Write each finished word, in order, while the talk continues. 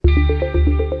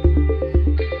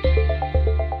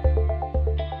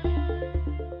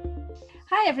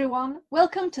everyone,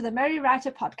 welcome to the Merry Writer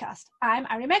podcast. I'm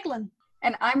Ari Meglin.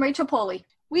 And I'm Rachel Poley.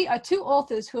 We are two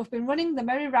authors who have been running the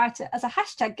Merry Writer as a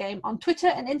hashtag game on Twitter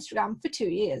and Instagram for 2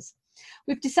 years.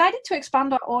 We've decided to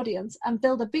expand our audience and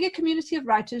build a bigger community of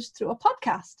writers through a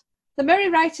podcast. The Merry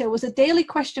Writer was a daily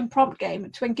question prompt game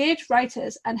to engage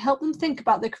writers and help them think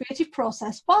about the creative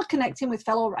process while connecting with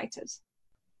fellow writers.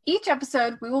 Each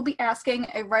episode, we will be asking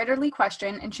a writerly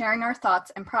question and sharing our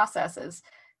thoughts and processes.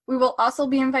 We will also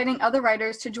be inviting other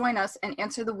writers to join us and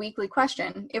answer the weekly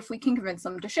question if we can convince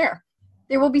them to share.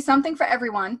 There will be something for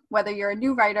everyone, whether you're a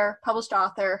new writer, published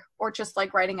author, or just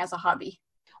like writing as a hobby.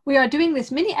 We are doing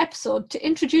this mini episode to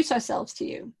introduce ourselves to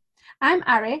you. I'm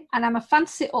Ari, and I'm a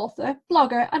fantasy author,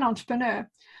 blogger, and entrepreneur,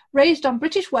 raised on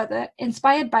British weather,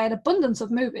 inspired by an abundance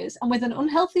of movies, and with an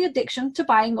unhealthy addiction to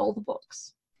buying all the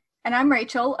books. And I'm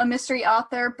Rachel, a mystery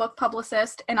author, book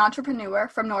publicist, and entrepreneur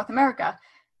from North America.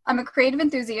 I'm a creative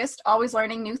enthusiast, always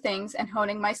learning new things and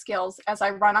honing my skills as I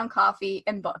run on coffee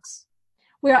and books.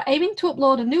 We are aiming to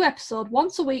upload a new episode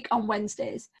once a week on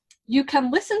Wednesdays. You can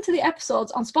listen to the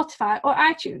episodes on Spotify or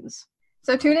iTunes.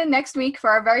 So tune in next week for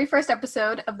our very first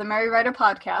episode of the Merry Writer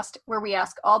podcast, where we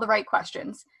ask all the right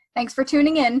questions. Thanks for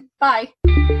tuning in. Bye.